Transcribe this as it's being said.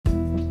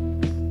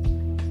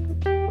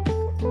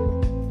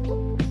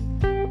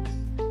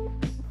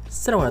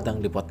Selamat datang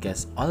di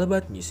podcast All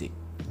About Music,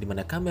 di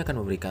mana kami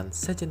akan memberikan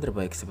sajian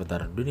terbaik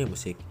seputar dunia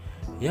musik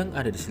yang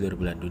ada di seluruh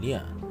belahan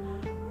dunia.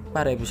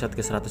 Pada episode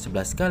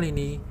ke-111 kali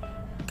ini,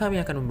 kami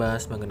akan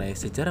membahas mengenai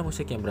sejarah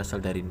musik yang berasal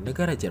dari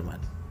negara Jerman.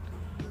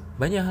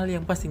 Banyak hal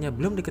yang pastinya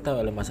belum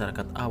diketahui oleh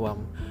masyarakat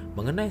awam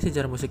mengenai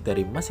sejarah musik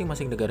dari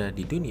masing-masing negara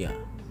di dunia.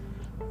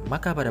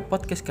 Maka pada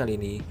podcast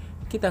kali ini,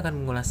 kita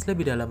akan mengulas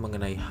lebih dalam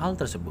mengenai hal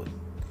tersebut.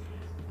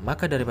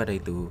 Maka daripada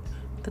itu,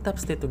 tetap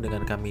stay tune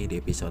dengan kami di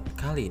episode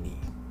kali ini.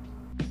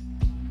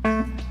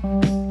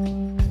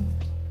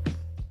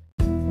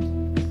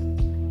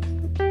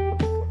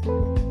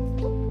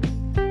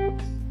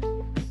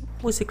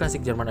 Musik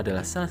klasik Jerman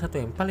adalah salah satu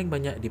yang paling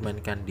banyak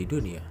dimainkan di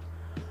dunia.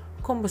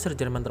 Komposer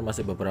Jerman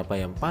termasuk beberapa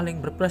yang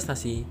paling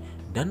berprestasi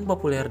dan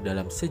populer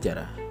dalam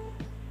sejarah.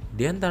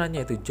 Di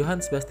antaranya itu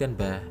Johann Sebastian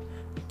Bach,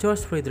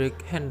 George Friedrich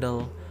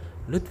Handel,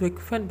 Ludwig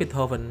van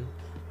Beethoven,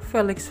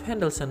 Felix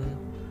Mendelssohn,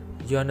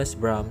 Johannes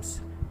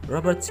Brahms,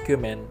 Robert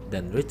Schumann,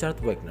 dan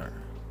Richard Wagner.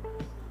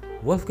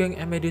 Wolfgang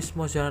Amadeus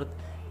Mozart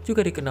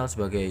juga dikenal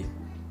sebagai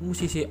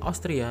musisi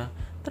Austria,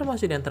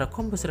 termasuk di antara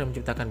komposer yang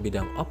menciptakan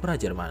bidang opera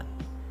Jerman.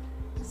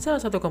 Salah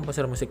satu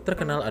komposer musik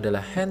terkenal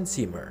adalah Hans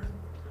Zimmer.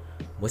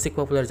 Musik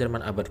populer Jerman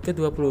abad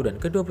ke-20 dan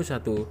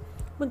ke-21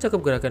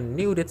 mencakup gerakan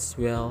New Dutch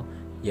Welle,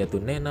 yaitu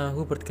Nena,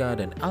 Hubertka,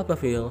 dan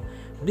Alphaville,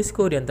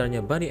 disco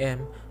diantaranya Boney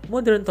M,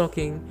 Modern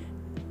Talking,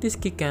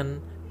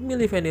 Disco-Can,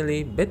 Milli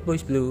Vanilli, Bad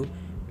Boys Blue,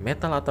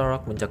 metal atau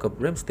rock mencakup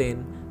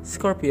Rammstein,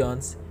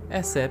 Scorpions,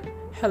 Accept,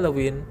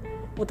 Halloween.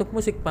 Untuk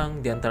musik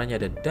punk diantaranya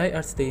ada Die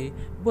Ärzte,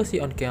 Bossy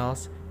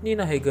Onkels,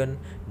 Nina Hagen,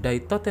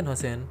 Die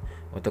Totenhausen.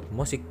 Untuk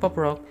musik pop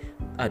rock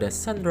ada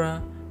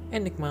Sandra,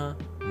 Enigma,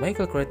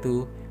 Michael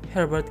Cretu,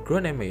 Herbert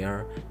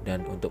Grönemeyer,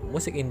 dan untuk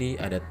musik indie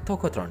ada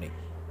Tokotronic.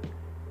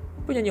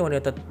 Penyanyi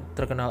wanita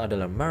terkenal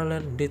adalah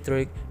Marlene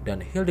Dietrich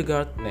dan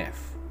Hildegard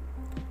Neff.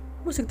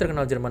 Musik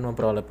terkenal Jerman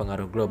memperoleh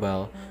pengaruh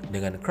global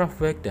dengan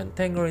Kraftwerk dan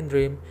Tangerine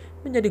Dream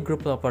menjadi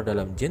grup pelopor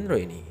dalam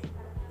genre ini.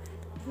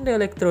 The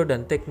Electro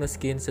dan Techno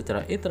Scene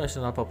secara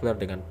internasional populer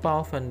dengan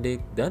Paul van Dyk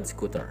dan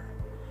Scooter.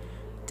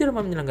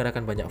 Jerman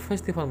menyelenggarakan banyak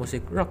festival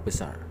musik rock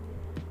besar.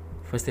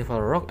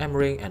 Festival Rock am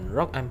Ring and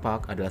Rock am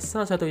Park adalah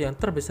salah satu yang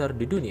terbesar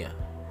di dunia.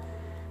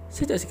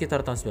 Sejak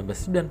sekitar tahun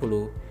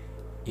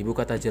 1990, ibu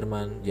kota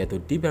Jerman,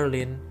 yaitu di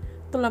Berlin,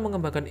 telah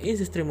mengembangkan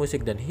industri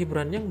musik dan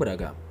hiburan yang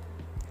beragam.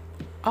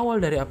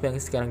 Awal dari apa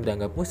yang sekarang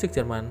dianggap musik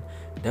Jerman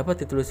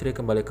dapat ditelusuri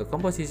kembali ke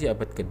komposisi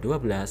abad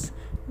ke-12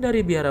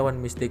 dari biarawan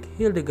mistik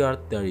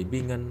Hildegard dari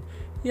Bingen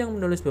yang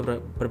menulis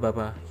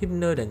beberapa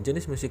himne dan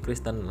jenis musik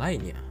Kristen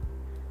lainnya.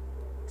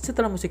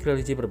 Setelah musik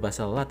religi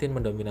berbahasa Latin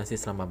mendominasi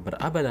selama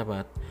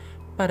berabad-abad,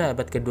 pada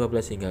abad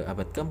ke-12 hingga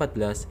abad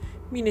ke-14,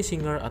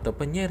 Minnesinger atau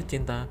penyair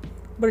cinta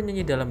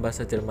bernyanyi dalam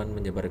bahasa Jerman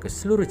menyebar ke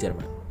seluruh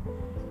Jerman.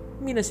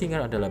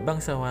 Minnesinger adalah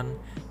bangsawan,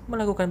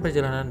 melakukan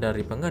perjalanan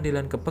dari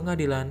pengadilan ke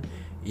pengadilan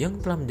yang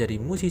telah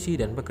menjadi musisi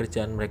dan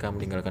pekerjaan mereka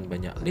meninggalkan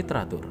banyak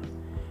literatur.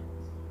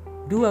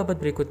 2 abad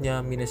berikutnya,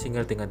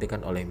 Minnesinger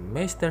digantikan oleh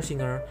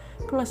Meistersinger,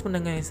 kelas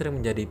menengah yang sering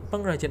menjadi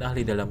pengrajin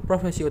ahli dalam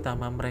profesi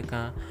utama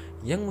mereka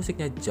yang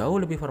musiknya jauh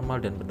lebih formal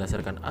dan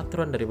berdasarkan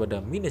aturan daripada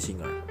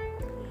Minnesinger.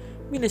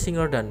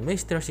 Minnesinger dan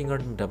Meistersinger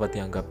dapat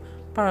dianggap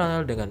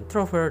paralel dengan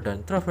Trover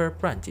dan Trover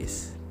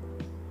Prancis.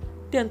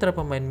 Di antara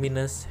pemain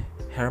Minnes,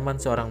 Hermann,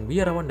 seorang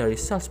biarawan dari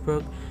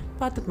Salzburg,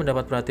 patut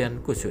mendapat perhatian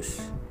khusus.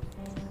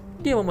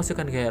 Dia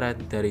memasukkan gaya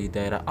dari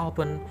daerah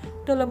Alpen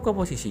dalam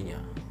komposisinya.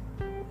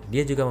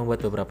 Dia juga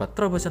membuat beberapa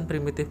terobosan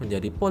primitif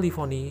menjadi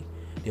polifoni,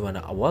 di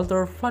mana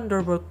Walter van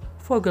der Burg,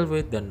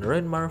 Vogelweid, dan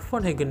Reinmar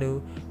von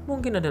Hagenow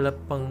mungkin adalah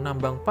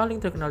penambang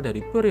paling terkenal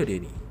dari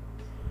periode ini.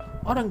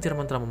 Orang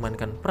Jerman telah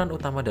memainkan peran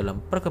utama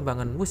dalam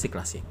perkembangan musik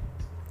klasik.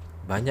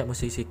 Banyak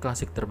musisi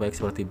klasik terbaik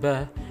seperti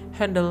Bach,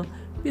 Handel,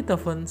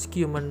 Beethoven,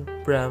 Schumann,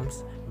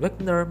 Brahms,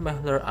 Wagner,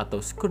 Mahler,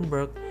 atau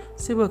Schoenberg,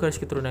 sebuah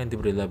garis keturunan yang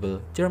diberi label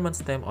German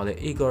Stem oleh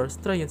Igor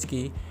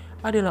Stravinsky,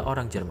 adalah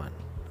orang Jerman.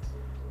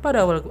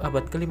 Pada awal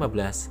abad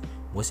ke-15,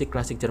 musik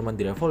klasik Jerman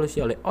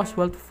direvolusi oleh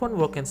Oswald von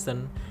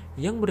Wolkenstein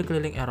yang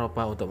berkeliling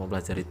Eropa untuk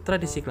mempelajari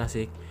tradisi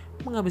klasik,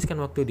 menghabiskan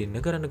waktu di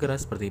negara-negara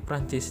seperti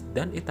Prancis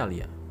dan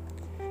Italia.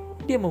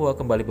 Dia membawa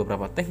kembali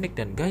beberapa teknik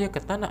dan gaya ke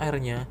tanah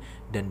airnya,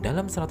 dan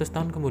dalam 100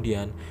 tahun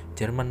kemudian,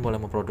 Jerman mulai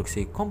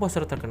memproduksi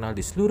komposer terkenal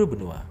di seluruh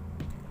benua.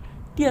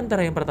 Di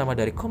antara yang pertama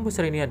dari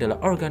komposer ini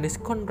adalah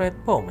organist Konrad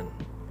Baumann.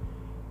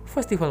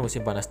 Festival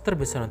musim panas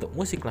terbesar untuk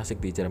musik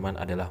klasik di Jerman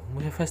adalah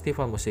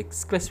Festival Musik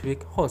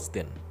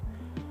Schleswig-Holstein.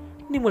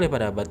 Dimulai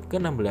pada abad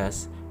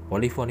ke-16,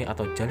 polifoni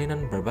atau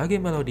jalinan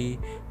berbagai melodi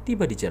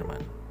tiba di Jerman.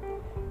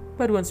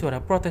 Paduan suara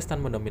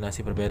Protestan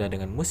mendominasi berbeda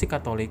dengan musik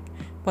Katolik.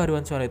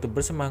 Paduan suara itu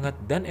bersemangat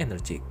dan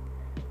energik.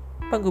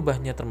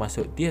 Penggubahnya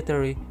termasuk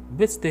Dieterich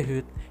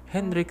Buxtehude,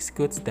 Hendrik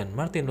Schütz, dan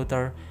Martin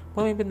Luther,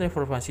 pemimpin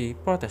reformasi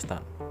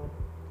Protestan.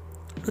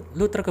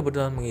 Luther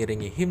kebetulan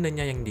mengiringi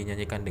himnenya yang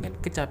dinyanyikan dengan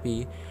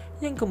kecapi,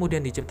 yang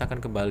kemudian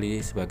diciptakan kembali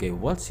sebagai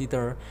waltz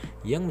sitar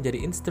yang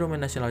menjadi instrumen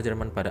nasional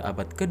Jerman pada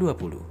abad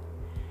ke-20.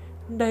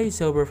 Die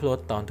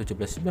Zauberflöte tahun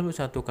 1791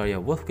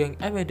 karya Wolfgang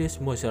Amadeus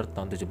Mozart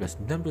tahun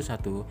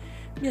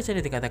 1791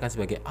 biasanya dikatakan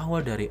sebagai awal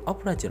dari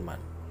opera Jerman.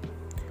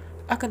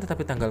 Akan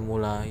tetapi tanggal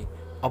mulai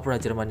opera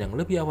Jerman yang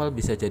lebih awal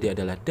bisa jadi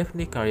adalah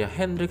Daphne karya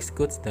Heinrich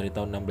Schütz dari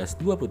tahun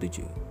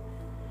 1627.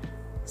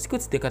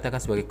 Schütz dikatakan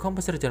sebagai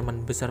komposer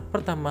Jerman besar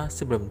pertama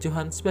sebelum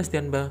Johann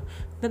Sebastian Bach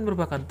dan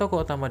merupakan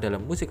tokoh utama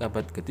dalam musik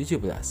abad ke-17.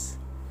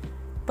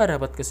 Pada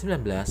abad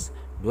ke-19,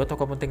 dua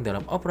tokoh penting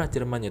dalam opera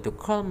Jerman yaitu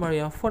Carl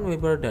Maria von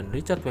Weber dan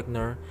Richard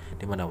Wagner,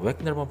 di mana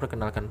Wagner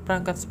memperkenalkan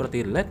perangkat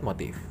seperti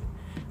leitmotif,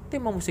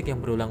 tema musik yang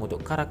berulang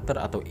untuk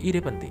karakter atau ide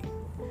penting.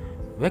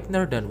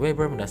 Wagner dan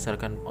Weber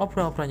mendasarkan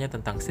opera-operanya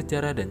tentang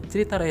sejarah dan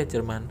cerita rakyat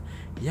Jerman,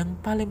 yang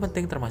paling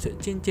penting termasuk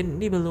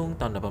Cincin Nibelung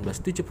tahun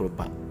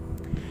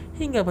 1874.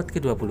 Hingga abad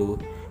ke-20,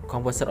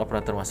 komposer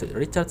opera termasuk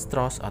Richard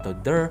Strauss atau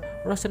Der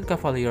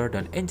Rosenkavalier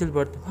dan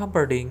Engelbert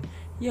Humperdinck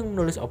yang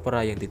menulis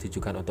opera yang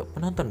ditujukan untuk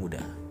penonton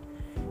muda.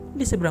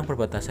 Di seberang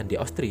perbatasan di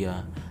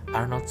Austria,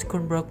 Arnold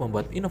Schoenberg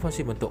membuat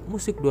inovasi bentuk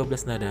musik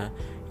 12 nada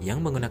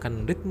yang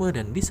menggunakan ritme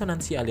dan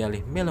disonansi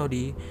alih-alih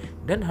melodi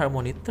dan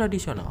harmoni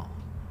tradisional.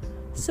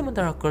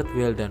 Sementara Kurt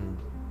Weill dan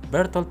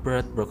Bertolt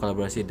Brecht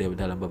berkolaborasi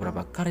dalam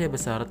beberapa karya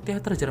besar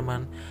teater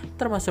Jerman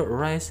termasuk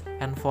Rise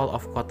and Fall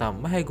of Kota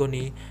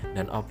Mahagoni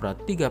dan opera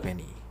Tiga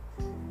Penny.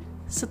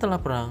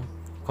 Setelah perang,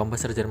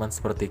 komposer Jerman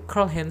seperti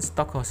Karl-Heinz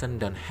Stockhausen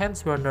dan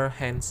Hans Werner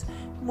Henze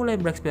mulai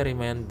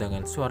bereksperimen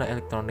dengan suara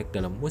elektronik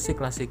dalam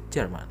musik klasik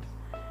Jerman.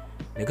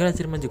 Negara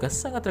Jerman juga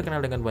sangat terkenal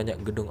dengan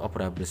banyak gedung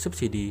opera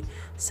bersubsidi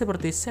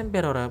seperti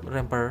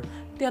Semperoper,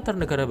 Teater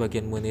Negara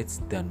Bagian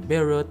Munich, dan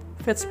Bayreuth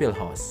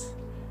Festspielhaus.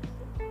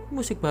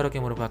 Musik barok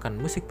yang merupakan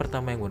musik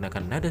pertama yang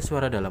menggunakan nada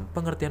suara dalam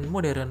pengertian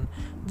modern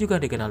juga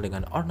dikenal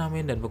dengan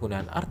ornamen dan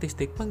penggunaan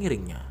artistik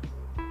pengiringnya.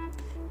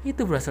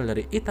 Itu berasal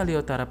dari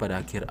Italia Utara pada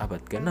akhir abad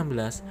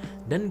ke-16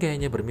 dan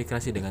gayanya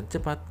bermigrasi dengan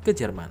cepat ke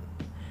Jerman,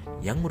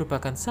 yang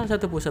merupakan salah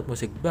satu pusat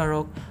musik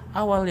barok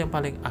awal yang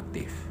paling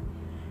aktif.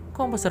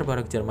 Komposer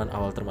barok Jerman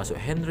awal termasuk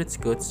Heinrich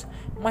Schütz,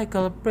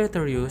 Michael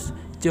Praetorius,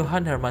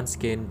 Johann Hermann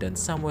Schein, dan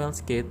Samuel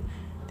Scheidt,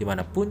 di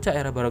mana puncak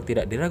era barok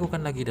tidak diragukan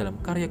lagi dalam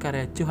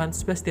karya-karya Johann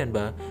Sebastian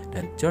Bach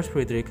dan George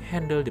Friedrich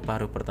Handel di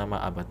paruh pertama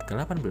abad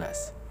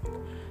ke-18.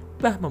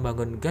 Bach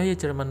membangun gaya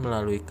Jerman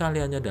melalui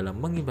karyanya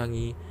dalam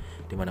mengimbangi,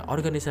 di mana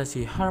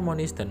organisasi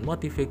harmonis dan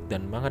motifik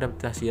dan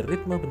mengadaptasi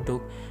ritme bentuk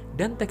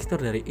dan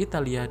tekstur dari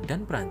Italia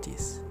dan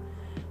Prancis.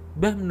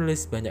 Bach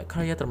menulis banyak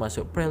karya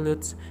termasuk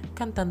preludes,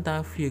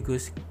 cantata,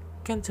 fugues,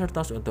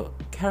 concertos untuk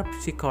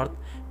harpsichord,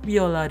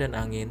 biola dan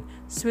angin,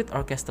 suite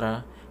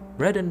orchestra,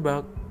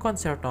 Brandenburg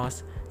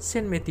Concertos,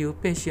 Saint Matthew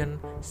Passion,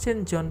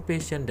 Saint John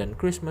Passion, dan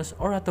Christmas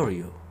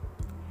Oratorio.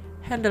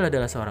 Handel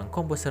adalah seorang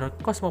komposer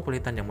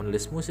kosmopolitan yang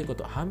menulis musik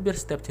untuk hampir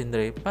setiap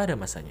genre pada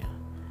masanya.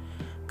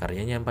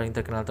 Karyanya yang paling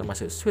terkenal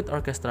termasuk Suite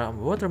Orchestra,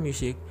 Water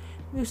Music,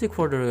 Music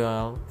for the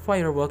Royal,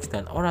 Fireworks,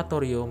 dan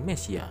Oratorio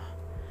Messiah.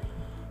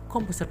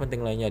 Komposer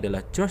penting lainnya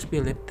adalah George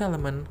Philipp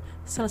Telemann,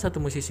 salah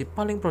satu musisi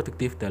paling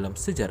produktif dalam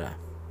sejarah.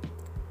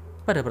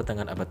 Pada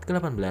pertengahan abad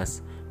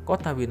ke-18,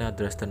 kota Wina,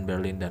 Dresden,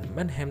 Berlin, dan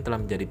Mannheim telah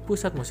menjadi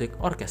pusat musik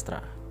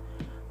orkestra.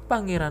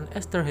 Pangeran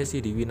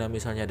Esterhazy di Wina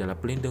misalnya adalah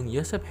pelindung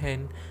Joseph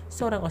Haydn,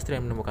 seorang Austria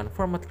yang menemukan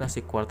format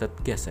klasik kuartet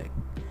gesek,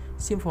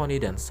 simfoni,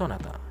 dan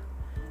sonata.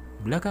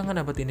 Belakangan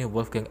abad ini,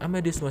 Wolfgang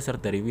Amadeus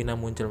Mozart dari Wina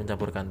muncul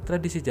mencampurkan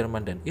tradisi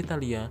Jerman dan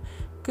Italia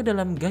ke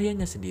dalam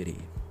gayanya sendiri.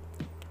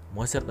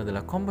 Mozart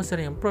adalah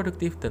komposer yang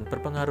produktif dan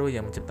berpengaruh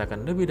yang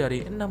menciptakan lebih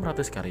dari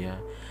 600 karya,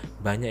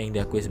 banyak yang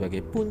diakui sebagai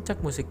puncak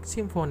musik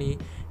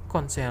simfoni,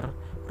 konser,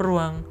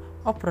 ruang,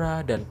 opera,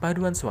 dan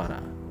paduan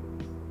suara.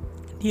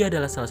 Dia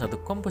adalah salah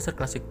satu komposer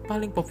klasik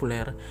paling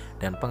populer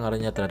dan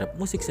pengaruhnya terhadap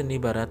musik seni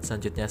barat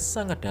selanjutnya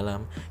sangat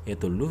dalam,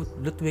 yaitu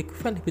Ludwig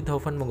van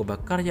Beethoven mengubah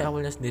karya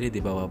awalnya sendiri di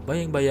bawah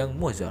bayang-bayang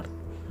Mozart.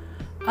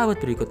 Abad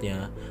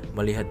berikutnya,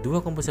 melihat dua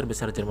komposer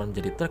besar Jerman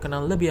menjadi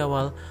terkenal lebih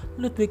awal,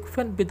 Ludwig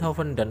van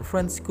Beethoven dan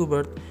Franz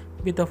Schubert.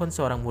 Beethoven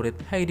seorang murid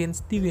Haydn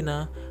di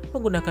Wina,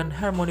 menggunakan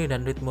harmoni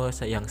dan ritme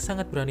yang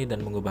sangat berani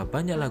dan mengubah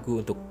banyak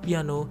lagu untuk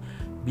piano,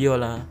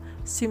 biola,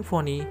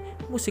 simfoni,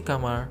 musik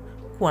kamar,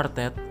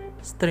 kuartet,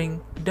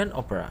 string, dan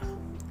opera.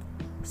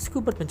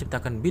 Schubert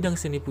menciptakan bidang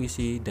seni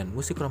puisi dan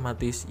musik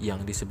romantis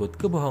yang disebut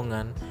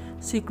kebohongan.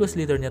 Siklus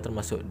liedernya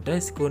termasuk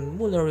Die Kunst,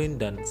 Mullerin,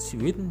 dan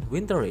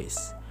Winter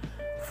Race.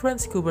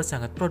 Franz Schubert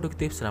sangat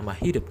produktif selama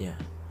hidupnya.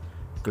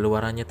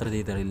 Keluarannya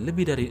terdiri dari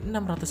lebih dari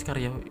 600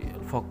 karya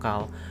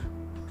vokal,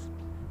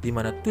 di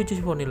mana 7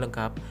 simfoni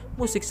lengkap,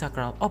 musik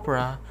sakral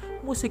opera,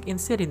 musik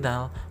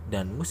instrumental,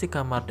 dan musik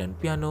kamar dan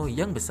piano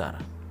yang besar.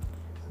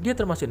 Dia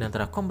termasuk di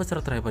antara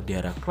komposer terhebat di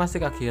era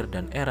klasik akhir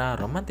dan era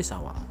romantis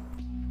awal.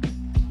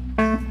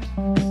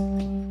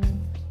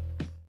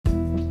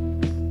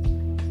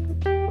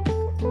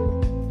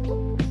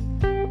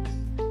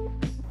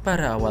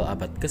 Pada awal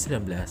abad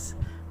ke-19,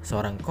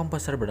 seorang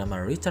komposer bernama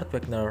Richard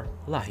Wagner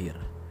lahir.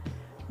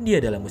 Dia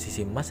adalah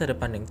musisi masa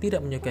depan yang tidak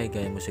menyukai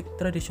gaya musik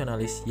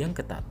tradisionalis yang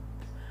ketat.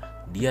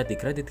 Dia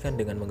dikreditkan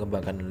dengan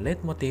mengembangkan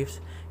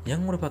leitmotifs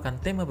yang merupakan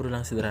tema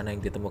berulang sederhana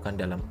yang ditemukan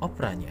dalam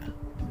operanya.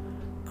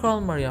 Carl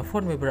Maria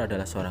von Weber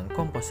adalah seorang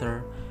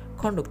komposer,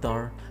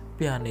 konduktor,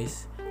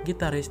 pianis,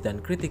 gitaris, dan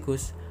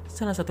kritikus,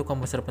 salah satu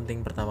komposer penting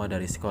pertama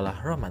dari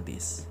sekolah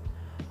romantis.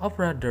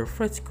 Opera Der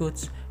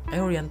Freischütz,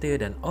 Euryanthe,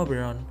 dan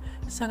Oberon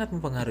sangat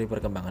mempengaruhi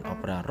perkembangan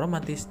opera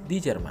romantis di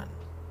Jerman.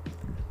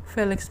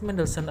 Felix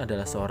Mendelssohn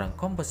adalah seorang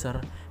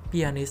komposer,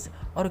 pianis,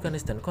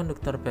 organis, dan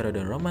konduktor periode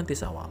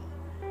romantis awal.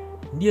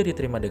 Dia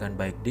diterima dengan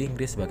baik di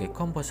Inggris sebagai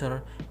komposer,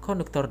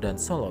 konduktor, dan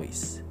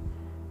solois.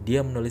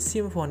 Dia menulis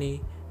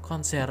simfoni,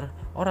 konser,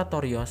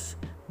 oratorios,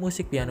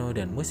 musik piano,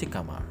 dan musik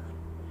kamar.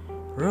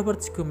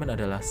 Robert Schumann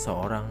adalah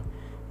seorang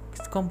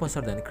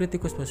komposer dan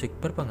kritikus musik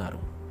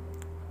berpengaruh.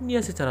 Dia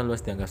secara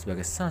luas dianggap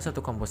sebagai salah satu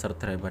komposer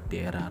terhebat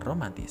di era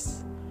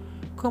romantis.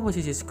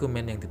 Komposisi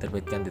Schumann yang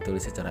diterbitkan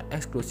ditulis secara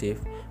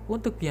eksklusif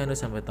untuk piano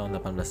sampai tahun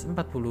 1840,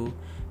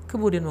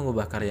 kemudian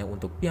mengubah karya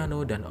untuk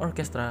piano dan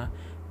orkestra,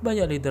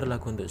 banyak lieder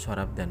lagu untuk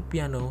suara dan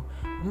piano,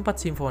 4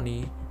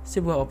 simfoni,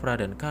 sebuah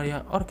opera dan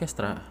karya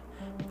orkestra,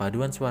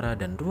 paduan suara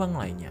dan ruang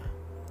lainnya.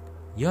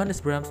 Johannes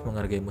Brahms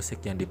menghargai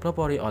musik yang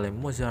dipelopori oleh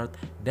Mozart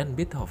dan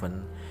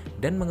Beethoven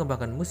dan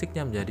mengembangkan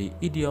musiknya menjadi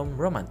idiom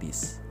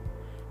romantis.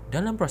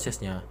 Dalam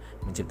prosesnya,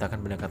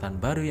 menciptakan pendekatan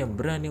baru yang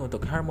berani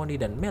untuk harmoni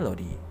dan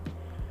melodi.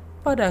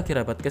 Pada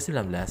akhir abad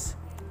ke-19,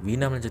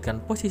 Wina melanjutkan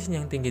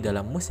posisinya yang tinggi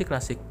dalam musik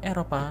klasik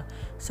Eropa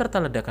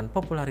serta ledakan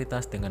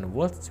popularitas dengan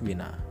Waltz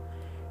Wina.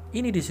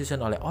 Ini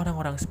disusun oleh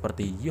orang-orang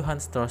seperti Johann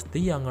Strauss the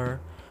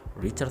Younger.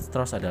 Richard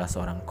Strauss adalah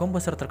seorang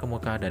komposer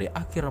terkemuka dari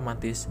akhir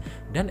romantis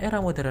dan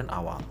era modern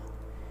awal.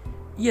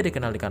 Ia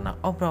dikenal karena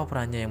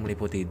opera-operanya yang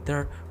meliputi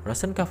Der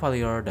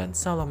Rosenkavalier dan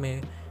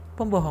Salome,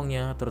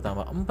 pembohongnya,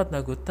 terutama 4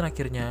 lagu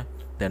terakhirnya,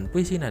 dan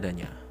puisi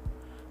nadanya.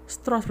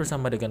 Strauss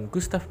bersama dengan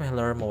Gustav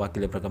Mahler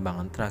mewakili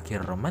perkembangan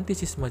terakhir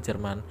romantisisme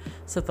Jerman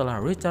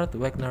setelah Richard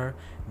Wagner,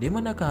 di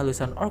mana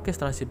kehalusan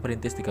orkestrasi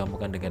perintis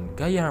digabungkan dengan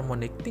gaya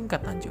harmonik tingkat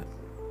lanjut.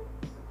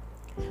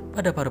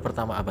 Pada paruh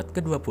pertama abad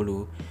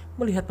ke-20,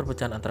 melihat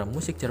perpecahan antara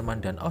musik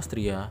Jerman dan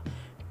Austria,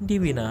 di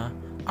Wina,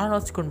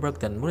 Arnold Schoenberg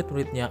dan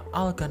murid-muridnya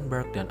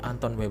Altenberg dan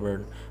Anton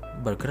Webern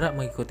bergerak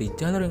mengikuti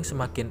jalur yang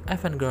semakin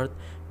avant-garde,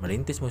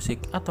 merintis musik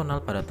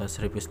atonal pada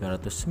tahun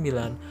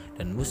 1909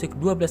 dan musik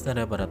 12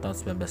 nada pada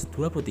tahun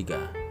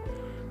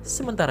 1923.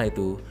 Sementara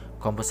itu,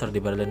 komposer di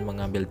Berlin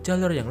mengambil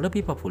jalur yang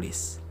lebih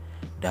populis.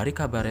 Dari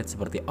kabaret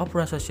seperti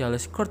opera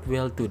sosialis Kurt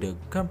Weill to the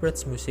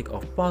Kabaretmusik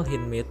of Paul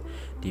Hindemith,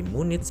 di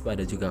Munich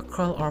ada juga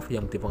Karl Orff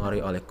yang dipengaruhi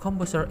oleh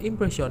komposer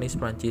impresionis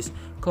Prancis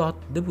Claude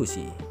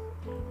Debussy.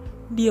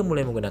 Dia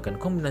mulai menggunakan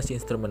kombinasi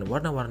instrumen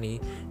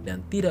warna-warni dan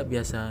tidak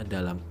biasa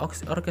dalam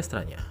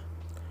orkestranya.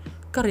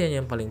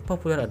 Karyanya yang paling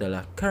populer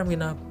adalah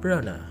Carmina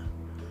Burana.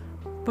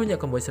 Banyak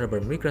komposer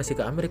bermigrasi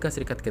ke Amerika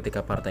Serikat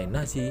ketika Partai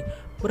Nazi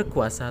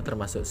berkuasa,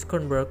 termasuk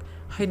Schoenberg,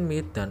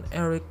 Hindemith, dan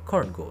Erich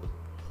Korngold.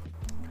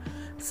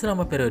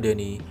 Selama periode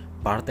ini,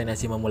 Partai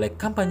Nazi memulai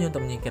kampanye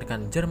untuk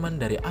menyingkirkan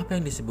Jerman dari apa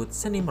yang disebut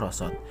seni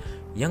merosot,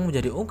 yang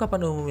menjadi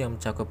ungkapan umum yang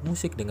mencakup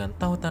musik dengan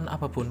tautan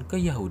apapun ke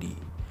Yahudi,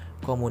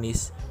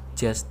 komunis,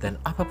 jazz, dan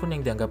apapun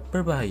yang dianggap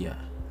berbahaya.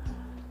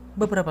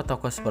 Beberapa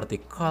tokoh seperti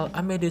Karl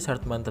Amadeus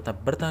Hartmann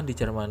tetap bertahan di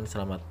Jerman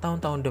selama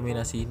tahun-tahun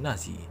dominasi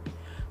Nazi,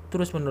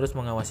 terus-menerus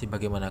mengawasi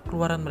bagaimana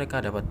keluaran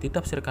mereka dapat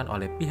ditafsirkan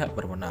oleh pihak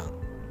berwenang.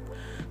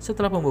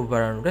 Setelah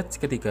pembubaran Reich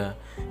ketiga,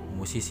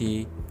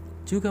 musisi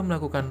juga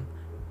melakukan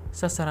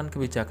sasaran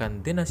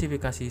kebijakan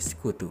denasifikasi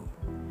sekutu.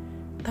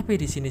 Tapi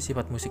di sini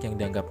sifat musik yang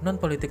dianggap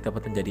non-politik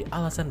dapat menjadi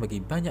alasan bagi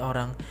banyak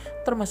orang,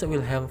 termasuk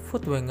Wilhelm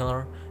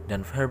Furtwängler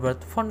dan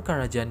Herbert von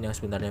Karajan yang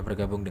sebenarnya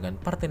bergabung dengan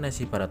Partai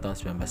Nazi pada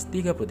tahun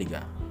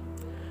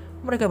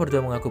 1933. Mereka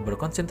berdua mengaku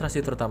berkonsentrasi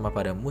terutama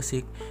pada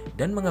musik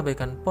dan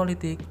mengabaikan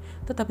politik,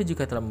 tetapi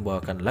juga telah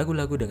membawakan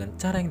lagu-lagu dengan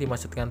cara yang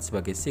dimaksudkan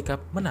sebagai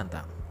sikap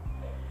menantang.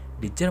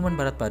 Di Jerman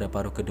Barat pada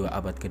paruh kedua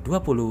abad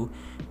ke-20,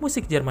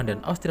 musik Jerman dan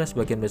Austria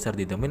sebagian besar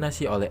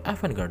didominasi oleh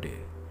avant-garde.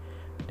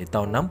 Di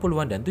tahun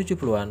 60-an dan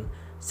 70-an,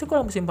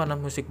 sekolah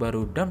simpanan musik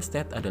baru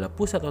Darmstadt adalah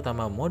pusat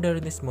utama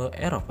modernisme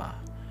Eropa.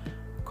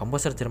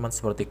 Komposer Jerman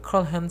seperti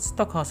Karl-Heinz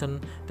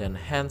Stockhausen dan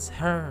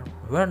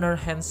Werner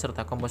Henze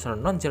serta komposer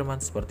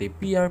non-Jerman seperti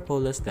Pierre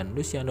Paulus dan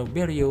Luciano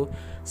Berio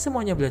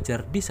semuanya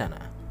belajar di sana.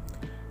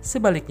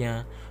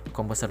 Sebaliknya,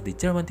 komposer di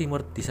Jerman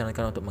Timur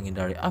disarankan untuk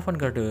menghindari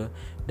avant-garde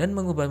dan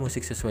mengubah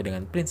musik sesuai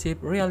dengan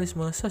prinsip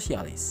realisme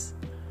sosialis.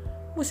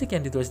 Musik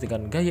yang ditulis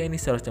dengan gaya ini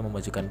seharusnya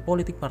memajukan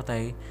politik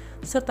partai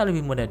serta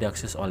lebih mudah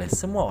diakses oleh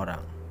semua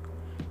orang.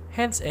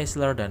 Hans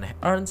Eisler dan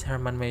Ernst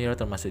Hermann Meyer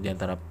termasuk di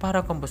antara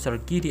para komposer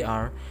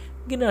GDR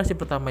generasi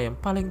pertama yang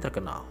paling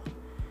terkenal.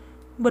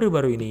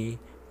 Baru-baru ini,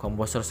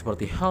 komposer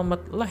seperti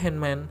Helmut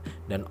Lehmann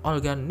dan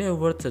Olga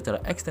Neuwirth secara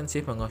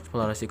ekstensif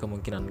mengeksplorasi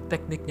kemungkinan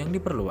teknik yang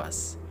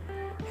diperluas.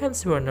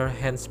 Hans Werner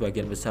Henze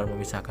sebagian besar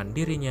memisahkan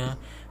dirinya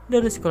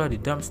dari sekolah di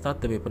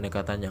Darmstadt demi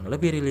pendekatan yang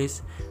lebih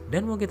rilis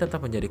dan mungkin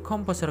tetap menjadi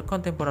komposer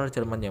kontemporer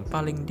Jerman yang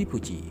paling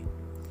dipuji.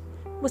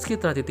 Meski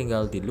telah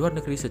ditinggal di luar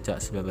negeri sejak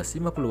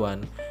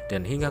 1950-an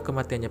dan hingga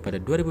kematiannya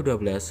pada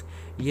 2012,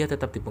 ia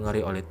tetap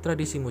dipengaruhi oleh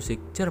tradisi musik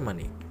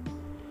Jermanik.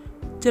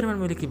 Jerman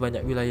memiliki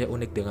banyak wilayah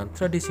unik dengan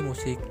tradisi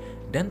musik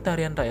dan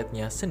tarian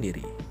rakyatnya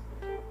sendiri.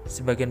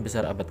 Sebagian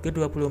besar abad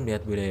ke-20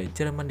 melihat budaya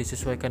Jerman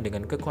disesuaikan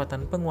dengan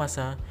kekuatan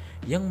penguasa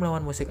yang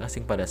melawan musik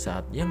asing pada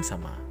saat yang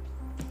sama.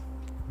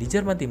 Di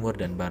Jerman Timur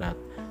dan Barat,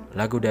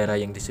 lagu daerah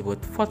yang disebut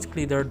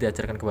Volkslieder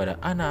diajarkan kepada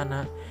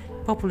anak-anak,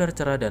 populer,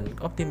 cerah, dan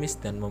optimis,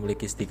 dan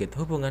memiliki sedikit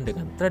hubungan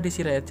dengan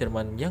tradisi rakyat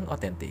Jerman yang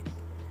otentik.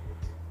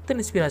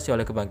 Terinspirasi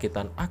oleh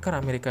kebangkitan akar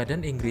Amerika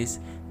dan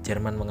Inggris,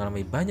 Jerman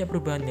mengalami banyak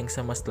perubahan yang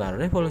sama setelah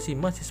revolusi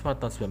mahasiswa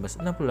tahun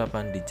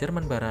 1968 di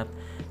Jerman Barat,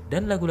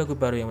 dan lagu-lagu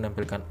baru yang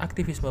menampilkan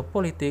aktivisme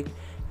politik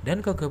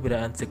dan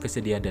kegembiraan,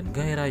 kesedihan, dan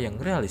gairah yang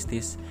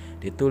realistis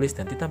ditulis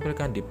dan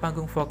ditampilkan di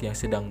panggung folk yang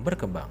sedang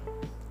berkembang.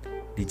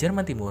 Di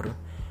Jerman Timur,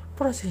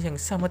 proses yang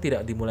sama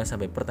tidak dimulai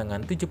sampai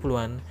pertengahan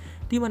 70-an,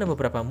 di mana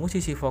beberapa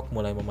musisi folk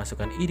mulai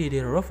memasukkan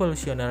ide-ide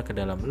revolusioner ke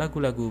dalam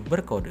lagu-lagu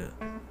berkode.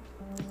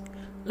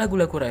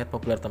 Lagu-lagu rakyat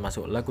populer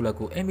termasuk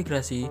lagu-lagu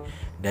emigrasi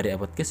dari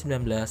abad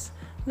ke-19,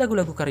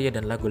 lagu-lagu karya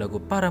dan lagu-lagu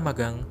para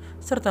magang,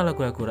 serta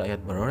lagu-lagu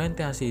rakyat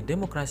berorientasi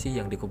demokrasi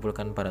yang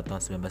dikumpulkan pada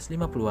tahun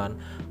 1950-an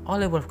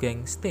oleh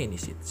Wolfgang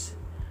Steinitz.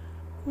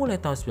 Mulai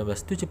tahun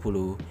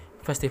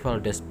 1970,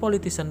 Festival des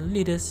Politischen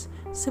Liedes,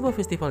 sebuah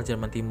festival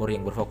Jerman Timur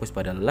yang berfokus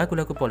pada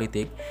lagu-lagu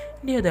politik,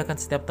 diadakan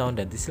setiap tahun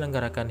dan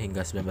diselenggarakan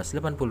hingga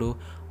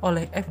 1980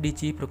 oleh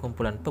FDG,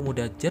 Perkumpulan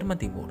Pemuda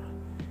Jerman Timur.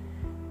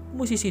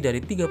 Musisi dari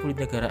 30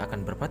 negara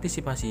akan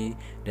berpartisipasi,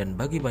 dan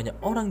bagi banyak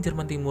orang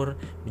Jerman Timur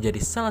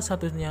menjadi salah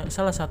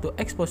satu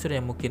exposure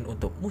yang mungkin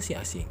untuk musik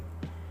asing.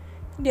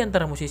 Di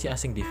antara musisi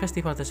asing di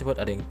festival tersebut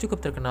ada yang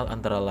cukup terkenal,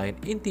 antara lain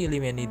Inti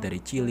Illimani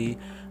dari Chili,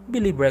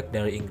 Billy Bragg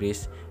dari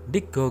Inggris,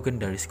 Dick Gaughan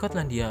dari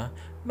Skotlandia,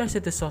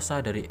 Mercedes Sosa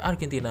dari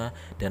Argentina,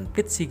 dan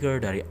Pete Seeger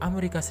dari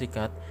Amerika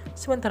Serikat.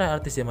 Sementara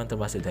artis Jerman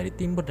termasuk dari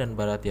timur dan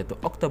barat yaitu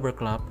October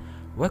Club,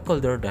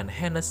 Wacholder, dan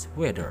Hannes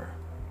Wader.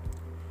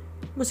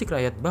 Musik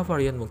rakyat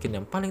Bavarian mungkin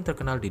yang paling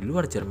terkenal di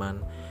luar Jerman,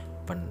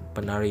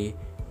 penari,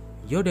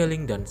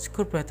 yodeling, dan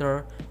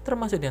skurpeter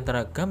termasuk di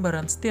antara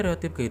gambaran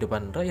stereotip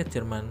kehidupan rakyat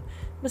Jerman,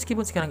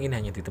 meskipun sekarang ini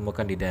hanya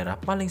ditemukan di daerah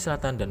paling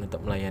selatan dan untuk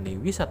melayani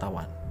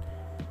wisatawan.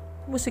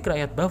 Musik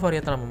rakyat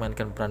Bavaria telah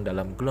memainkan peran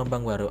dalam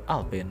gelombang baru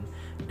Alpen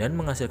dan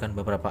menghasilkan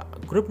beberapa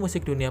grup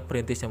musik dunia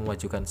perintis yang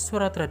memajukan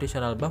suara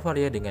tradisional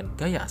Bavaria dengan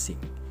gaya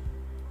asing.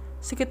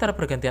 Sekitar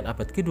pergantian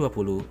abad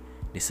ke-20,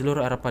 di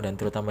seluruh Eropa dan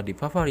terutama di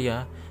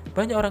Bavaria,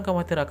 banyak orang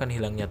khawatir akan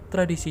hilangnya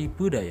tradisi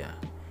budaya.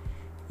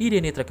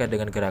 Ide ini terkait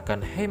dengan gerakan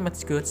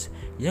Heimatschutz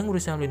yang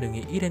berusaha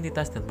melindungi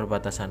identitas dan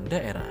perbatasan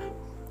daerah.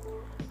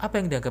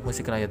 Apa yang dianggap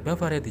musik rakyat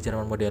Bavaria di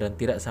Jerman modern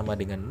tidak sama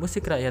dengan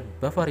musik rakyat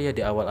Bavaria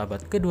di awal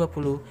abad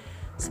ke-20,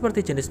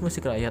 seperti jenis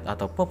musik rakyat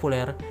atau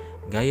populer,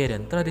 gaya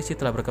dan tradisi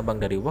telah berkembang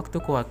dari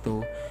waktu ke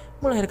waktu,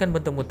 melahirkan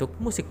bentuk-bentuk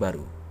musik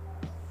baru.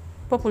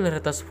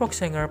 Popularitas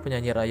Volkssänger,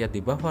 penyanyi rakyat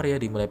di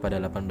Bavaria, dimulai pada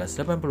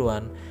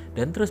 1880-an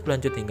dan terus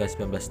berlanjut hingga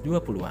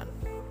 1920-an.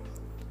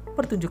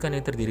 Pertunjukan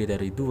yang terdiri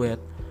dari duet,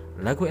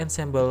 lagu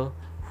ensemble,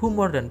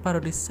 humor, dan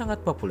parodi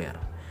sangat populer,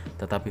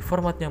 tetapi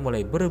formatnya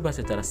mulai berubah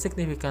secara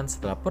signifikan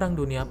setelah Perang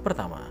Dunia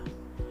Pertama.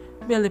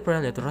 Belle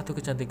Perel, yaitu ratu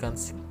kecantikan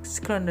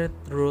Scarlet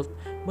Root,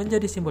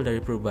 menjadi simbol dari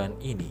perubahan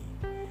ini.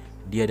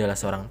 Dia adalah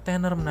seorang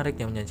tenor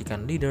menarik yang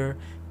menyajikan lieder,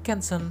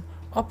 canson,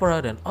 opera,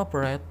 dan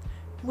operette.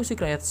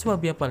 Musik rakyat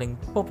Swabia paling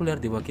populer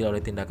diwakili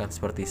oleh tindakan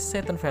seperti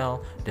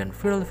Seitenfeld dan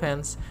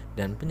Firlefanz,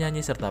 dan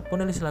penyanyi serta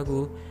penulis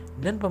lagu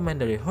dan pemain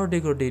dari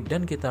hurdy-gurdy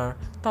dan gitar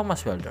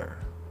Thomas Welder.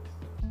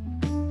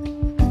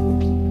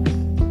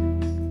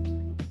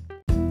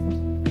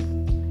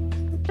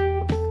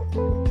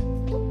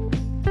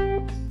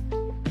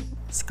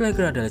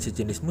 Schlager adalah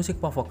sejenis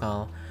musik pop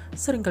vokal,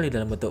 seringkali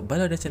dalam bentuk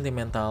balada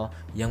sentimental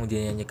yang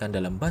dinyanyikan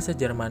dalam bahasa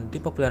Jerman,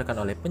 dipopulerkan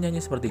oleh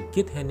penyanyi seperti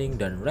Git Henning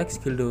dan Rex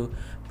Gildo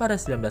pada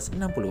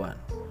 1960-an.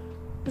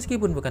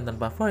 Meskipun bukan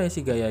tanpa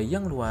variasi gaya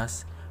yang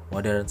luas,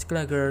 modern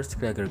Schlager,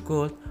 Schlager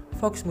Gold,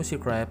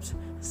 Volksmusik Raps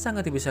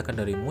sangat dipisahkan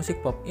dari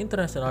musik pop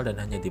internasional dan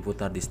hanya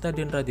diputar di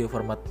stadion radio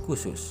format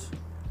khusus.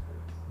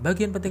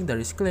 Bagian penting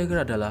dari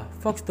Schlager adalah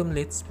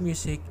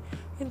Volkstumliedmusik,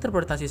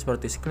 interpretasi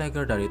seperti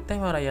Schlager dari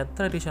tema rakyat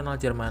tradisional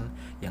Jerman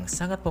yang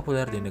sangat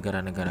populer di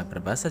negara-negara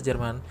berbahasa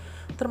Jerman,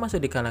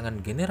 termasuk di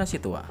kalangan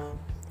generasi tua.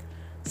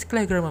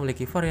 Schlager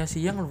memiliki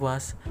variasi yang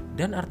luas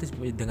dan artis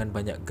dengan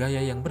banyak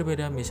gaya yang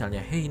berbeda,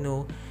 misalnya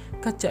Heino,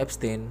 Katja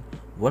Epstein,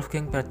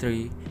 Wolfgang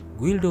Petri,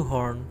 Guido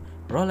Horn,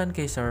 Roland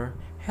Kaiser,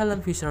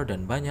 Helen Fischer,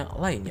 dan banyak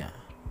lainnya.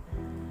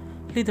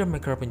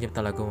 Liedermacher, pencipta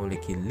lagu,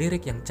 memiliki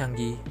lirik yang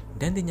canggih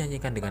dan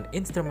dinyanyikan dengan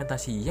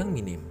instrumentasi yang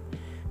minim,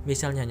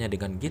 misalnya hanya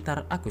dengan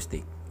gitar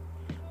akustik.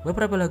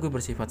 Beberapa lagu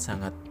bersifat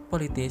sangat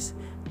politis,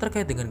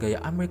 terkait dengan gaya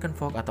American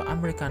folk atau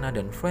Americana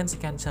dan French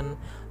canson.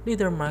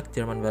 Liedermacher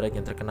Jerman Barat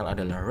yang terkenal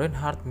adalah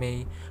Reinhard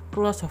May,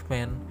 Klaus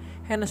Hofmann,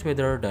 Hannes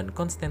Wader, dan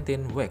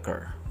Konstantin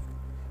Wecker.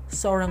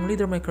 Seorang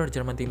Liedermacher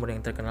Jerman Timur yang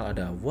terkenal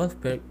ada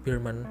Wolfgang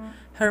Biermann.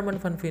 Hermann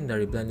van Veen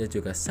dari Belanda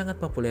juga sangat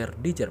populer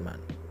di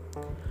Jerman.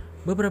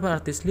 Beberapa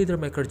artis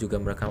Liedermacher juga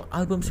merekam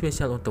album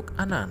spesial untuk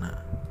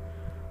anak-anak.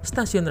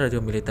 Stasiun radio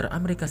militer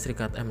Amerika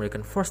Serikat,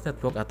 American Force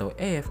Network atau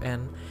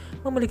AFN,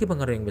 memiliki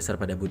pengaruh yang besar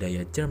pada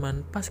budaya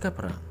Jerman pasca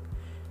perang.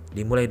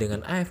 Dimulai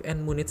dengan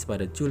AFN Munich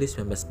pada Juli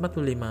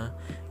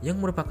 1945 yang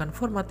merupakan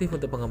formatif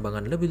untuk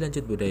pengembangan lebih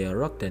lanjut budaya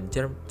rock dan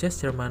jazz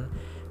Jerman.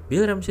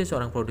 Bill Ramsey,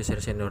 seorang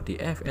produser senior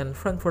di AFN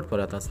Frankfurt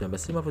pada tahun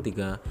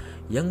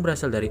 1953 yang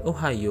berasal dari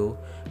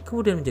Ohio,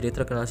 kemudian menjadi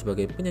terkenal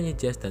sebagai penyanyi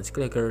jazz dan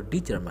Schlager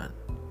di Jerman.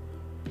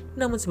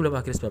 Namun sebelum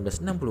akhir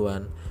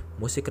 1960-an,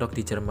 musik rock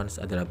di Jerman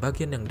adalah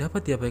bagian yang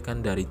dapat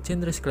diabaikan dari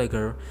genre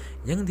Schlager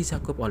yang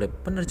disakup oleh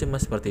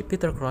penerjemah seperti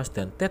Peter Cross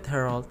dan Ted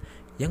Harold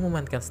yang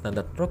memainkan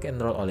standar rock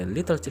and roll oleh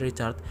Little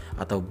Richard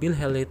atau Bill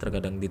Haley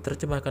terkadang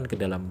diterjemahkan ke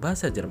dalam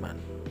bahasa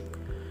Jerman.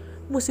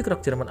 Musik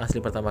rock Jerman asli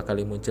pertama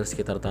kali muncul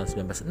sekitar tahun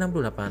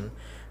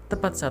 1968,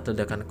 tepat saat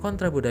ledakan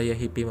kontra budaya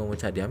hippie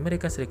memuncak di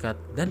Amerika Serikat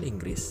dan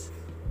Inggris.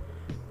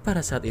 Pada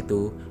saat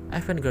itu,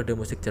 avant-garde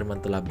musik Jerman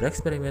telah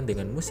bereksperimen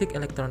dengan musik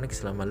elektronik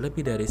selama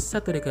lebih dari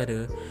satu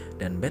dekade,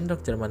 dan band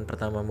rock Jerman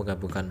pertama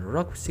menggabungkan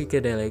rock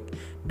psychedelic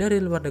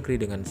dari luar negeri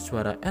dengan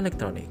suara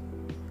elektronik.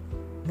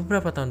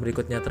 Beberapa tahun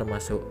berikutnya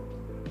termasuk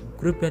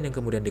grup band yang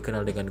kemudian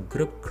dikenal dengan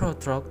grup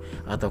krautrock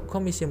atau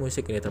komisi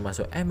musik ini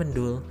termasuk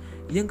Emmendoel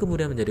yang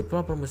kemudian menjadi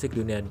pelopor musik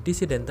dunia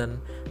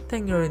Dissidenten,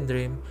 Tangerine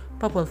Dream,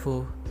 Popol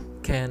Vuh,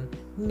 Can,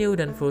 New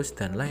dan Fuzz,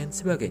 dan lain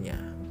sebagainya.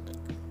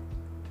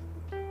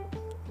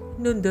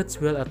 Nun Dutch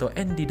Well atau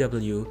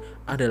NDW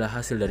adalah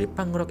hasil dari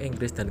punk rock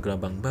Inggris dan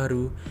gelombang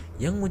baru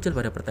yang muncul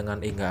pada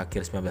pertengahan hingga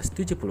akhir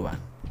 1970-an.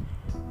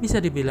 Bisa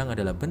dibilang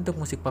adalah bentuk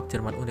musik pop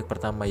Jerman unik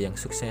pertama yang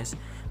sukses,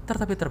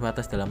 tetapi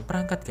terbatas dalam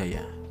perangkat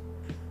gaya.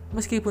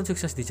 Meskipun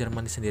sukses di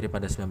Jerman sendiri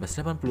pada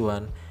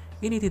 1980-an,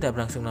 ini tidak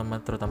berlangsung lama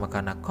terutama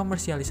karena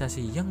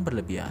komersialisasi yang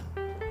berlebihan.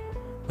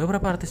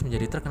 Beberapa artis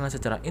menjadi terkenal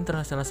secara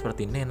internasional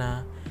seperti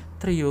Nena,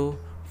 Trio,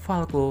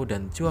 Falco,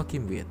 dan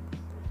Joachim Witt.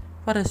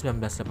 Pada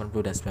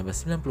 1980 dan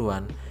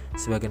 1990-an,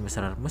 sebagian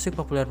besar musik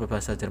populer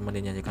berbahasa Jerman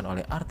dinyanyikan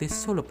oleh artis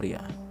solo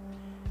pria.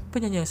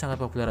 Penyanyi yang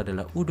sangat populer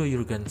adalah Udo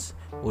Jürgens,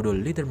 Udo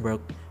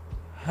Lindenberg,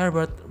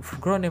 Herbert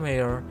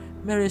Grönemeyer,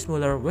 Marius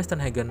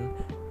Müller-Westernhagen,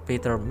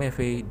 Peter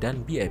Maffay,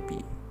 dan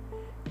B.I.P.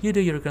 Udo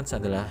Jürgens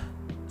adalah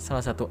salah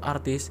satu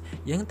artis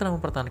yang telah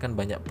mempertahankan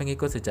banyak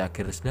pengikut sejak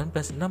akhir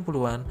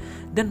 1960-an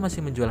dan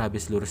masih menjual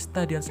habis seluruh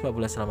stadion sepak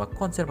bola selama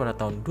konser pada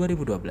tahun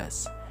 2012.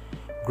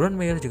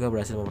 Grönemeyer juga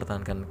berhasil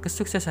mempertahankan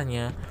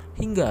kesuksesannya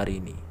hingga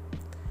hari ini.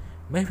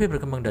 Maffay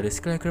berkembang dari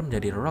Schlager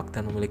menjadi rock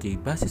dan memiliki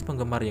basis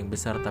penggemar yang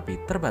besar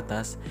tapi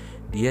terbatas.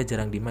 Dia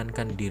jarang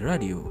dimainkan di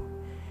radio.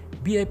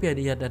 B.I.P.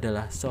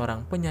 adalah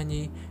seorang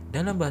penyanyi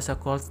dalam bahasa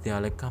Kolsch,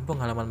 dialek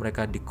kampung halaman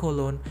mereka di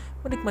Cologne,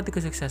 menikmati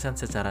kesuksesan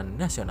secara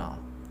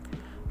nasional.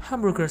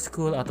 Hamburger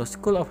School atau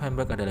School of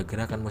Hamburg adalah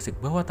gerakan musik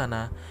bawah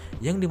tanah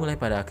yang dimulai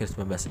pada akhir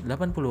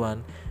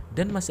 1980-an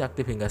dan masih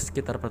aktif hingga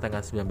sekitar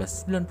pertengahan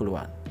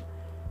 1990-an.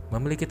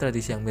 Memiliki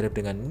tradisi yang mirip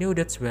dengan New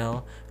Dutch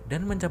Well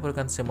dan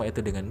mencampurkan semua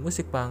itu dengan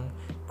musik punk,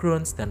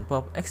 grunge, dan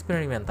pop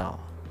eksperimental.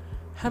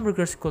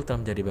 Hamburger School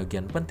telah menjadi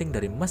bagian penting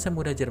dari masa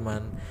muda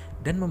Jerman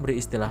dan memberi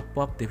istilah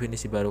pop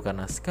definisi baru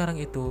karena sekarang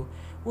itu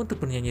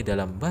untuk bernyanyi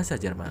dalam bahasa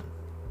Jerman.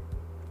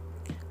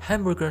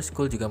 Hamburger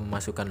School juga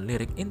memasukkan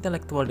lirik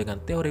intelektual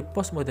dengan teori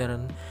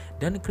postmodern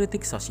dan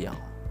kritik sosial.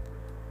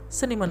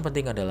 Seniman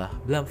penting adalah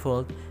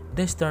Blumfold,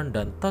 Destern,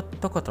 dan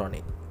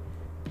Tokotronic.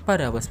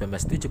 Pada awal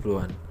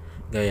 1970-an,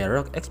 gaya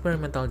rock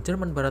eksperimental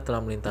Jerman Barat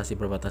telah melintasi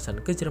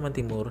perbatasan ke Jerman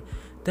Timur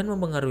dan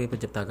mempengaruhi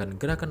penciptaan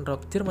gerakan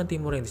rock Jerman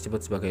Timur yang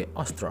disebut sebagai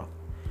Ostrock.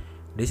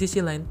 Di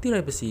sisi lain,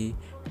 tirai besi,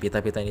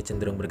 pita-pita ini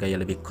cenderung bergaya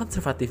lebih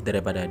konservatif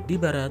daripada di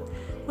barat,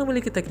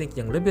 memiliki teknik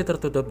yang lebih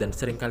tertutup dan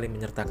seringkali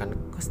menyertakan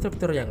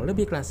struktur yang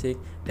lebih klasik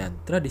dan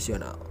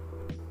tradisional.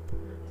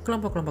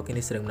 Kelompok-kelompok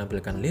ini sering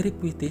menampilkan lirik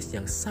puitis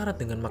yang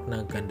syarat dengan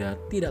makna ganda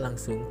tidak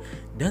langsung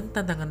dan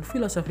tantangan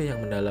filosofi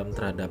yang mendalam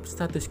terhadap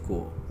status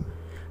quo.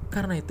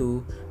 Karena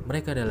itu,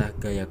 mereka adalah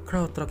gaya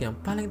krautrock yang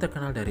paling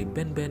terkenal dari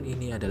band-band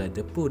ini adalah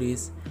The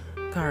Purists,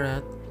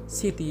 Karat,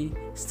 City,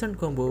 Stern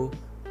Combo,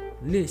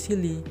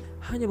 Silly.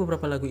 Hanya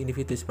beberapa lagu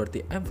individu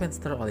seperti M.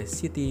 Fenster oleh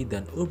City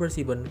dan Uber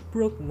 7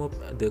 Broke Move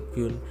the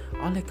Queen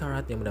oleh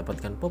Karat yang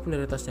mendapatkan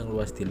popularitas yang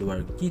luas di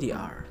luar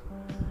GDR.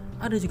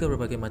 Ada juga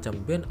berbagai macam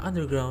band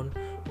underground.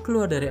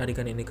 Keluar dari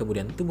adegan ini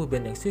kemudian tumbuh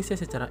band yang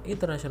sukses secara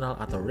internasional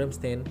atau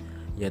Rammstein,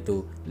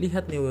 yaitu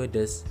Lihat Neue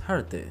das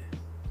Harte.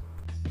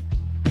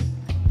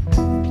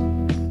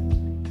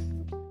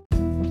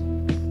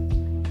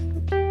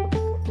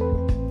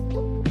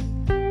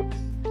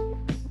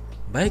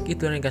 Baik,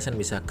 itu ringkasan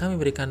bisa kami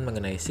berikan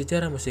mengenai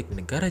sejarah musik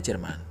negara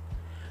Jerman.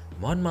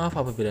 Mohon maaf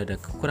apabila ada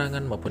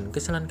kekurangan maupun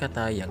kesalahan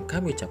kata yang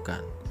kami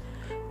ucapkan.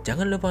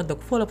 Jangan lupa untuk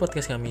follow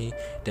podcast kami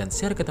dan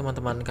share ke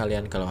teman-teman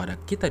kalian kalau ada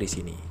kita di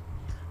sini.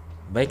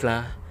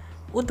 Baiklah,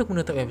 untuk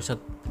menutup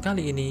episode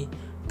kali ini,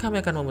 kami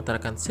akan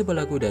memutarkan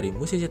sebuah lagu dari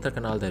musisi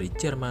terkenal dari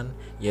Jerman,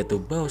 yaitu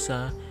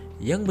Bausa,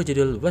 yang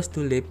berjudul Was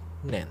du Lieb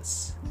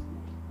nennst.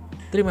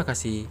 Terima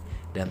kasih,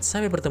 dan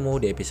sampai bertemu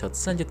di episode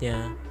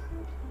selanjutnya.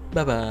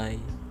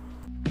 Bye-bye.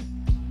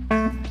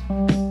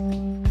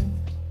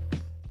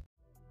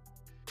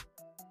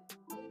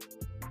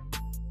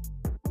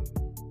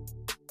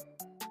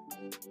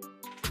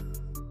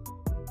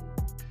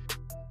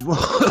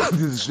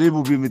 Dieses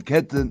Schneemobil mit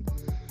Ketten.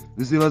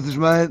 Wisst ihr, was ich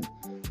meine?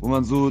 wo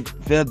man so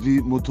fährt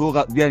wie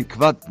Motorrad, wie ein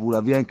Quad,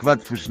 Bruder, wie ein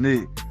Quad für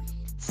Schnee.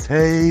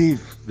 Safe.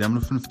 Wir haben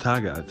nur 5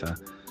 Tage, Alter.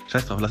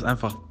 Scheiß drauf, lass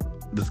einfach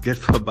das Geld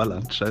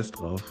verballern, scheiß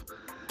drauf.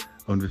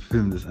 Und wir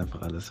filmen das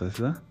einfach alles, weißt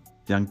du?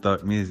 Young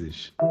Dog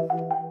mäßig.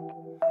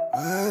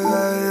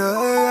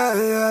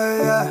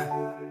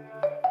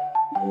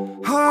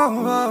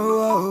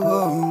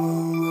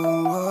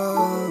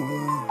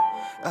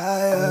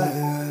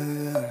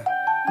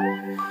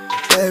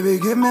 Baby,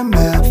 gib mir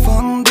mehr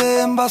von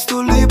dem, was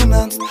du Liebe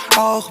nennst,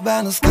 auch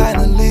wenn es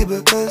keine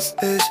Liebe ist.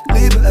 Ich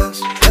liebe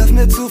es, hilf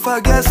mir zu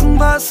vergessen,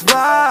 was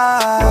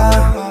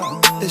war.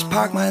 Ich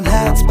pack mein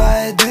Herz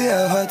bei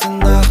dir heute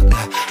Nacht.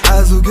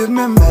 Also gib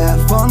mir mehr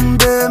von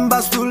dem,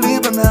 was du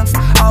Liebe nennst,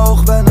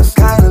 auch wenn es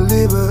keine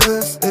Liebe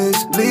ist. Ich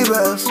liebe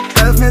es,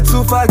 hilf mir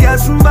zu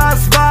vergessen,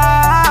 was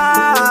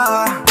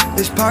war.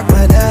 Ich pack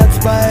mein Herz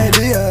bei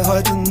dir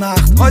heute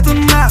Nacht,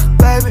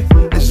 Baby.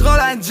 Ich roll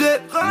ein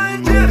Gin,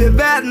 wir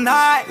werden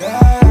high.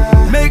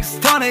 Mix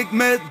Tonic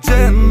mit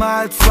Gin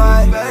mal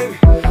 2.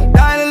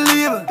 Deine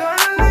Liebe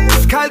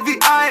ist kalt wie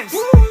Eis.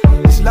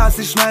 Ich lass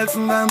dich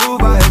schmelzen, wenn du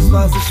weißt,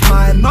 was ich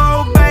mein.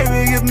 No,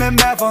 Baby, gib mir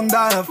mehr von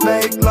deiner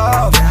Fake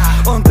Love.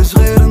 Und ich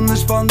rede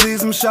nicht von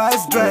diesem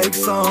scheiß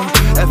Drake-Song.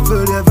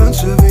 Erfüll dir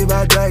Wünsche wie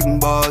bei Dragon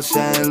Ball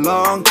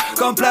Shenlong.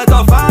 Komplett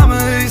auf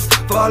Amis,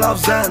 voll auf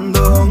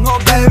Sendung. Oh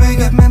Baby,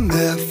 gib mir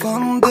mehr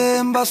von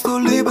dem, was du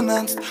Liebe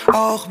nennst,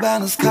 auch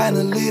wenn es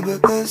keine Liebe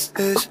ist.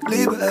 Ich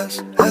liebe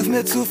es, hilf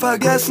mir zu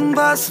vergessen,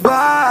 was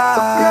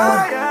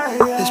war.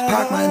 Ich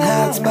pack mein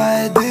Herz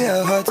bei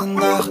dir heute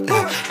Nacht.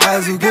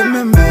 Also gib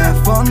mir mehr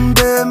von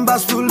dem,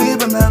 was du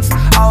Liebe nennst,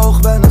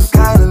 auch wenn es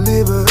keine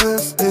Liebe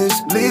ist. Ich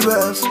liebe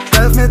es,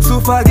 hilf mir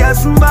zu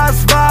vergessen, was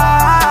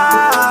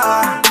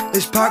war.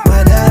 Ich pack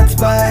mein Herz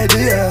bei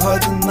dir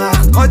heute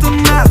Nacht,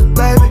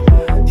 Baby.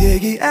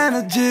 Yegi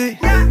Energy,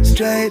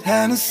 straight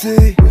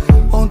Hennessy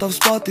und auf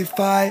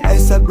Spotify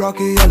ASAP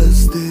Rocky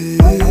LSD.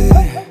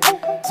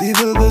 Sie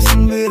will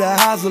wissen, wie der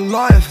Hase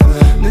läuft,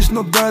 nicht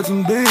nur Birds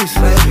und Bees,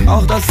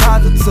 auch das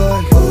harte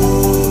Zeug.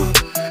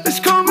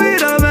 Ich komm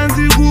wieder, wenn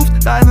sie ruft,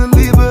 deine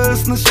Liebe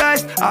ist nicht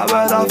echt,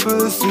 aber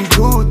dafür ist sie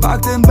gut.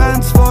 Pack den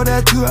Benz vor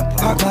der Tür,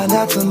 pack mein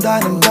Herz in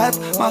deinem Bett,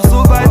 mach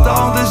so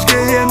weiter und ich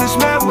geh hier nicht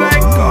mehr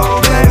weg.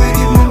 Oh Baby,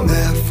 gib mir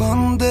mehr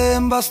von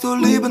dem, was du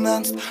Liebe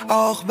nennst,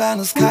 auch wenn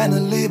es keine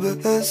Liebe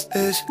ist.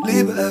 Ich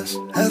liebe es,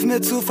 hilf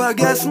mir zu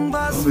vergessen,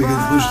 was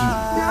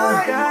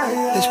war.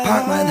 Ich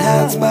pack mein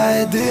Herz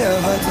bei dir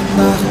heute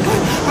Nacht.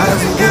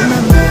 Also gib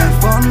mir mehr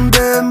von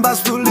dem,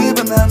 was du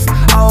Liebe nennst,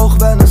 auch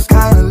wenn es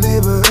keine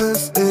Liebe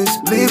ist. Ich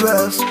liebe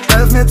es,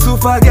 hilf mir zu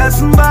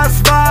vergessen,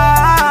 was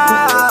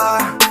war.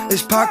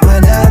 Ich pack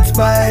mein Herz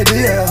bei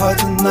dir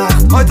heute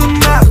Nacht,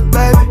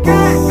 Baby.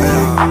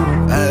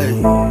 Ey,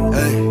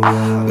 ey,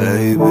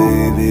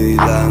 Baby, wie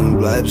lang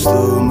bleibst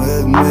du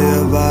mit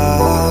mir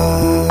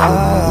wach?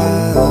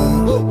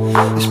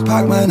 Ich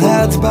pack mein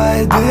Herz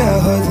bei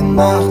dir heute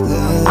Nacht.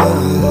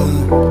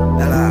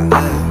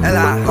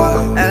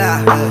 Ella,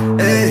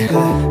 ey,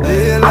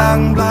 wie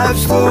lang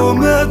bleibst du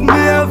mit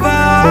mir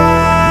wach?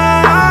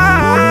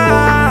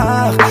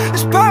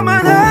 Ich pack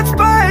mein Herz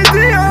bei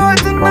dir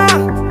heute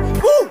Nacht.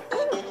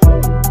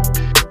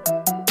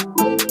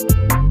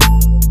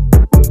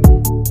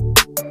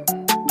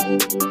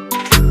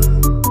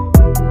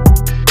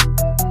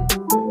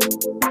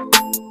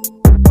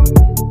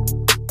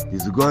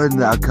 Diese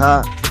goldene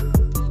AK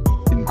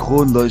im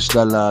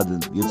Kronleuchterladen.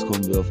 Jetzt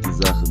kommen wir auf die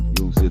Sachen.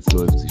 Jungs, jetzt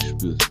läuft's, ich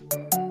spür's.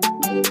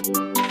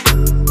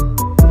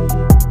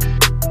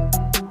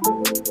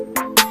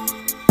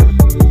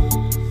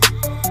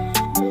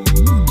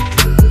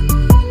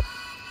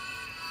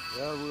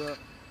 Ja, Bruder.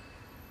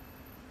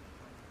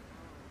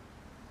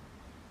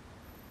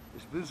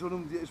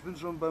 Ich bin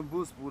schon beim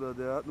Bus, Bruder.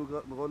 Der hat nur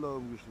gerade einen Roller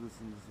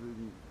umgeschmissen.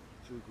 Deswegen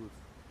chill kurz.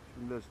 Ich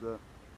bin gleich da.